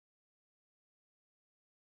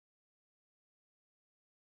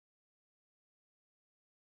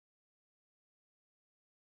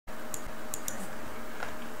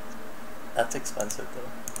That's expensive though.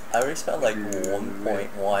 I already spent like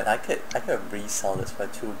 1.1. I could resell this for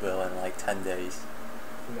 2 bill in like 10 days.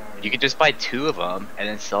 You could just buy 2 of them and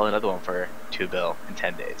then sell another one for 2 bill in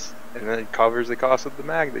 10 days. And then it covers the cost of the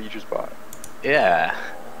mag that you just bought. Yeah.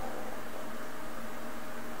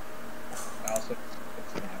 Also,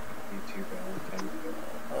 it's not gonna be 2 bill in 10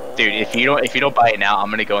 bill. Dude, if you don't buy it now, I'm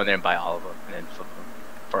gonna go in there and buy all of them and then flip them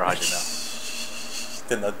for 100 mil.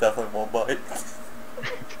 Then I definitely won't buy it.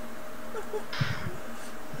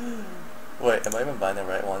 Wait, am I even buying the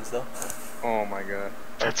right ones though? Oh my god.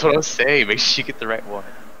 That's what I was saying. Make sure you get the right one.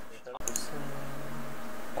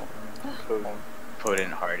 Put in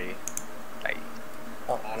Hardy.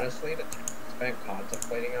 Honestly, the time spent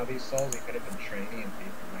contemplating all these souls, you could have been training and paid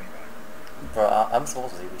your money back. Bro, I'm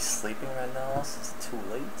supposed to be sleeping right now. It's too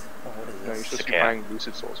late. Oh, what is this? No, you're supposed to be Okay. buying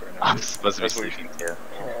Lucid souls right now. I'm supposed to be That's what you sleeping should- too.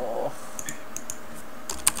 Oh.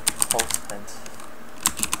 Postment.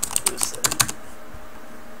 Lucid.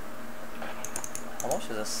 How much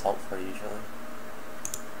does this sell for usually?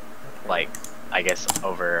 Okay. Like, I guess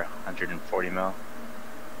over 140 mil.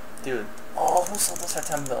 Dude, oh, who sold this for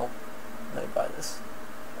 10 mil? Let me buy this.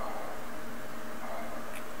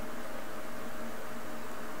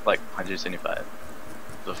 Like 175.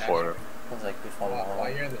 Before. It was like before While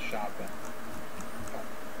you're in the shop,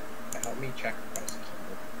 help me check prices.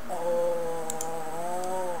 Oh,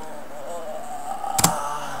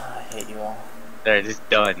 I hate you all. They're just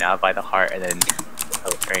done now. Buy the heart and then tell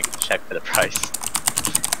Frank to check for the price.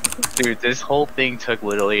 Dude, this whole thing took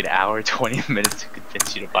literally an hour, 20 minutes to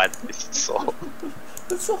convince you to buy the Lucid soul.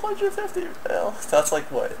 It's 150 mil. That's like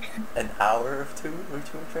what? An hour of two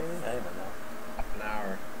training? I don't even know. An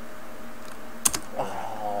hour.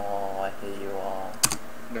 Oh, I hate you all.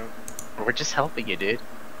 No. We're just helping you, dude.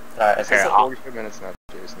 Alright, It's okay, 45 minutes now,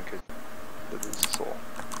 Jason, because the Lucid soul.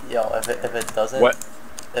 yo, if it doesn't, What?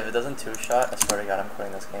 If it doesn't 2-shot, I swear to God, I'm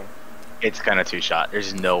quitting this game. It's gonna 2-shot.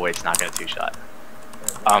 There's no way it's not gonna 2-shot.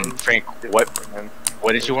 Frank,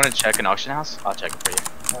 what did you want to check in auction house? I'll check it for you.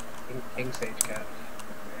 King Sage Cat.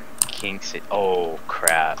 King City. Oh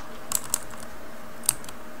crap.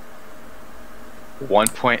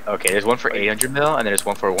 Okay, there's one for 800 mil and there's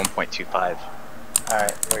one for 1.25.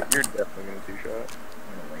 Alright, Like, you're definitely gonna 2-shot.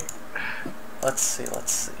 let's see.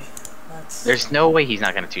 There's no way he's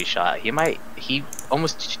not gonna 2-shot. He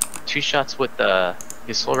almost 2-shots with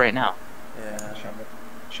his soul right now. Yeah.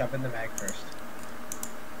 Shove in the mag first.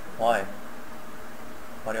 Why?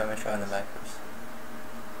 Why do you want me to show in the mag first?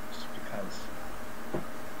 Just because.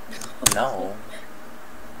 No.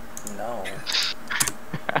 No.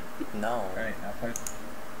 No. Alright, now put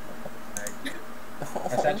mag. Oh,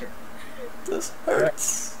 Press enter. this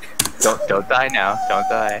hurts. Don't die now. Don't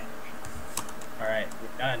die. Alright,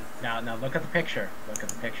 we're done. Now look at the picture. Look at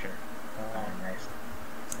the picture. Oh, nice.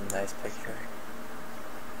 It's a nice picture.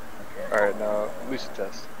 Okay. Alright, now, Lucid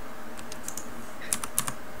test.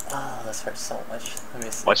 Oh, this hurts so much. Let me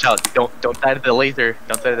see. Watch out. Don't die to the laser.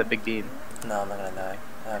 Don't die to the big beam. No, I'm not gonna die.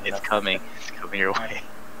 I have It's enough. coming. It's coming your way.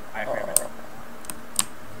 I heard it. Oh,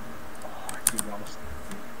 Oh, dude, we almost.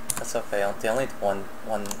 that's okay. They only did one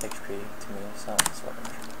HP to me, so it's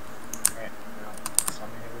whatever. Alright, now,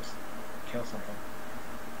 something was kill something.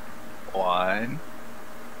 1,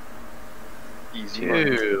 Easy.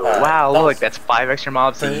 2. Alright, Wow, that look, was that's 5 extra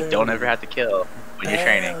mobs that you don't barely- ever have to kill when you're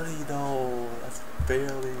training. Barely though. That's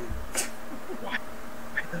barely.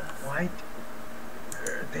 Why?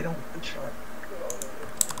 They don't one-shot.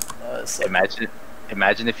 It's like,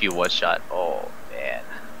 Imagine if you 1-shot. Oh man,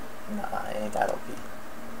 nah, I ain't that OP.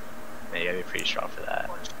 man, you gotta be pretty strong for that.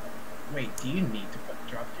 Wait, do you need to put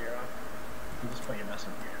drop gear on? You just put your mess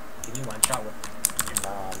up gear. Can you one-shot with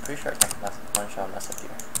Nah, I'm pretty sure I can one-shot mess up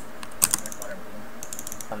here. whatever?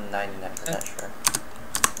 I'm 99% sure.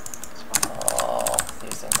 It's fine. Oh,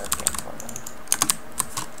 these things are being for me.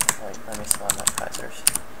 Wait, let me spawn my Kaisers.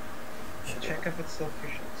 Should Check if it's still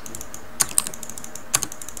efficient.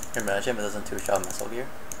 Imagine if it doesn't 2-shot Muscle Gear.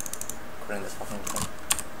 Quitting this fucking game.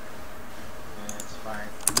 Yeah, it's fine.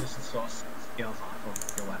 This is all skills off of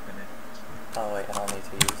your weapon. Oh wait, I don't need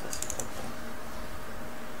to use this fucking.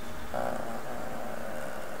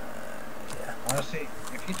 Yeah. Honestly,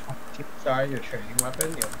 if you start your training weapon,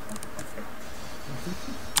 you'll.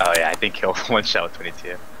 Oh yeah, I think he'll 1-shot with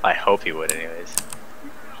 22. I hope he would, anyways.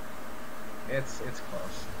 It's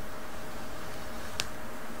close.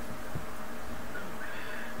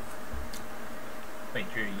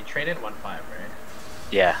 Wait, Drew, you traded 1-5, right?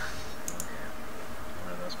 Yeah.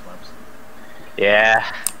 One of those clubs.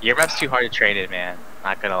 Yeah. Your map's too hard to train in, man.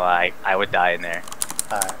 Not gonna lie, I would die in there.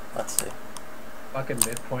 Alright, let's see. Fucking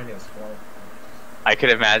midpoint is 4. I could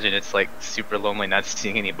imagine it's like super lonely not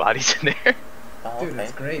seeing any bodies in there. Oh, Dude, okay.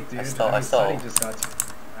 it's great, dude. I still Sunny just got to.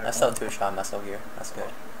 I still 2-shot meso gear. That's good.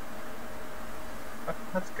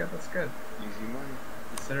 That's good. That's good. Easy money.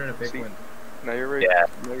 Consider it a big See? win. Now you're rich. Yeah.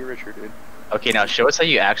 Now you're richer, dude. Okay, now show us how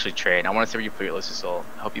you actually train. I want to see where you put your Lucid Soul.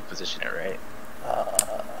 I hope you position it right.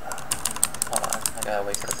 Hold on. I gotta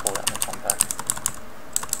wait for the cooldown to come back.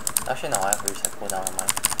 Actually, no, I have reset cooldown on mine.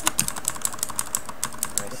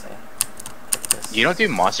 Let me see. Put this. You don't do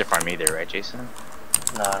monster farm either, right, Jason?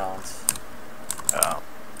 No, I don't. Oh.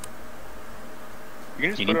 You can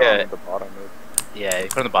just You put need it to- on the bottom of Yeah, you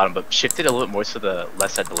put it on the bottom, but shift it a little more to the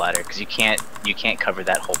left side of the ladder, because you can't cover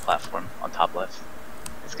that whole platform on top left.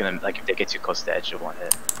 It's gonna, like, if they get too close to the edge, it won't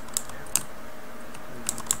hit.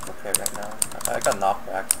 Okay, right now. I got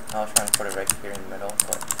knockback. I was trying to put it right here in the middle,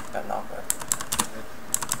 but I got knockback.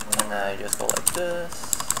 And then I just go like this.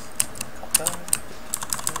 Come back.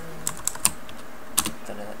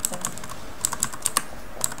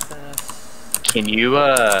 This. Can you,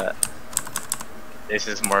 this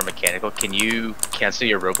is more mechanical, can you cancel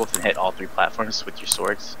your rope lift and hit all 3 platforms with your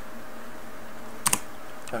swords?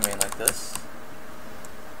 I mean, like this.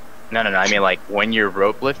 No, I mean, like, when you're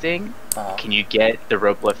rope lifting, Uh-huh. can you get the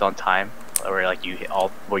rope lift on time? Or, like, you hit all,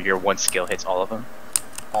 where your one skill hits all of them?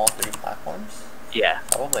 All 3 platforms? Yeah.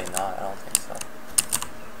 Probably not. I don't think so.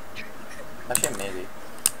 Actually, maybe.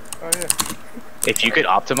 Oh yeah. If you could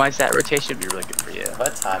optimize that rotation, it'd be really good for you. If I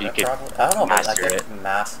time You it, could probably. I don't know, but I master get it.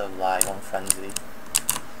 massive lag on Frenzy.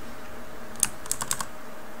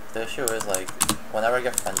 The issue is, like, whenever I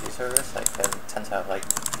get Frenzy service, I tend to have, like,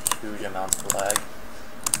 huge amounts of lag.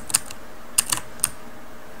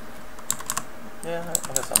 Yeah,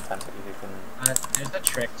 I guess sometimes you can. There's a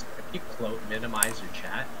trick. If you minimize your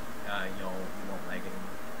chat, you won't lag anymore.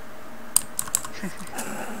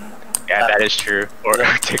 Yeah, that is true. Or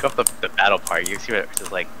take off the battle part. You see what it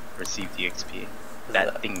says, like, receive DXP.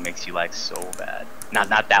 That thing makes you lag so bad. Not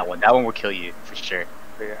that one. That one will kill you, for sure.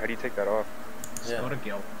 Wait, how do you take that off? Just Yeah. go to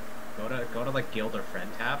guild. Go to like guild or friend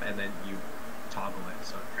tab, and then you toggle it.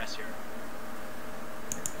 So press your.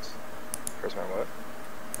 Press my what?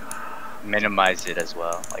 Minimize it as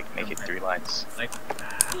well. Like, make it 3 lines. Like,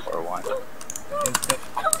 Or 1. is the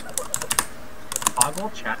toggle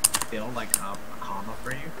chat still like a comma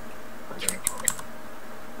for you?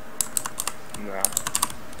 No.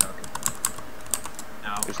 Okay.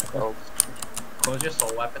 Now Just close your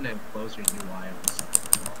soul weapon and close your UI on the side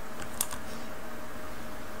as well.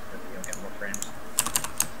 Then you'll get more frames.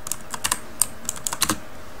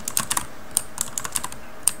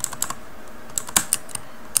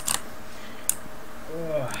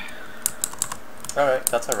 Alright,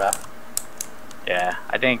 that's a wrap. Yeah,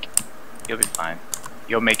 I think you'll be fine.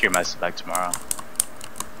 You'll make your mess back tomorrow.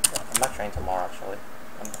 Yeah, I'm not training tomorrow, actually.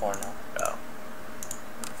 I'm poor now.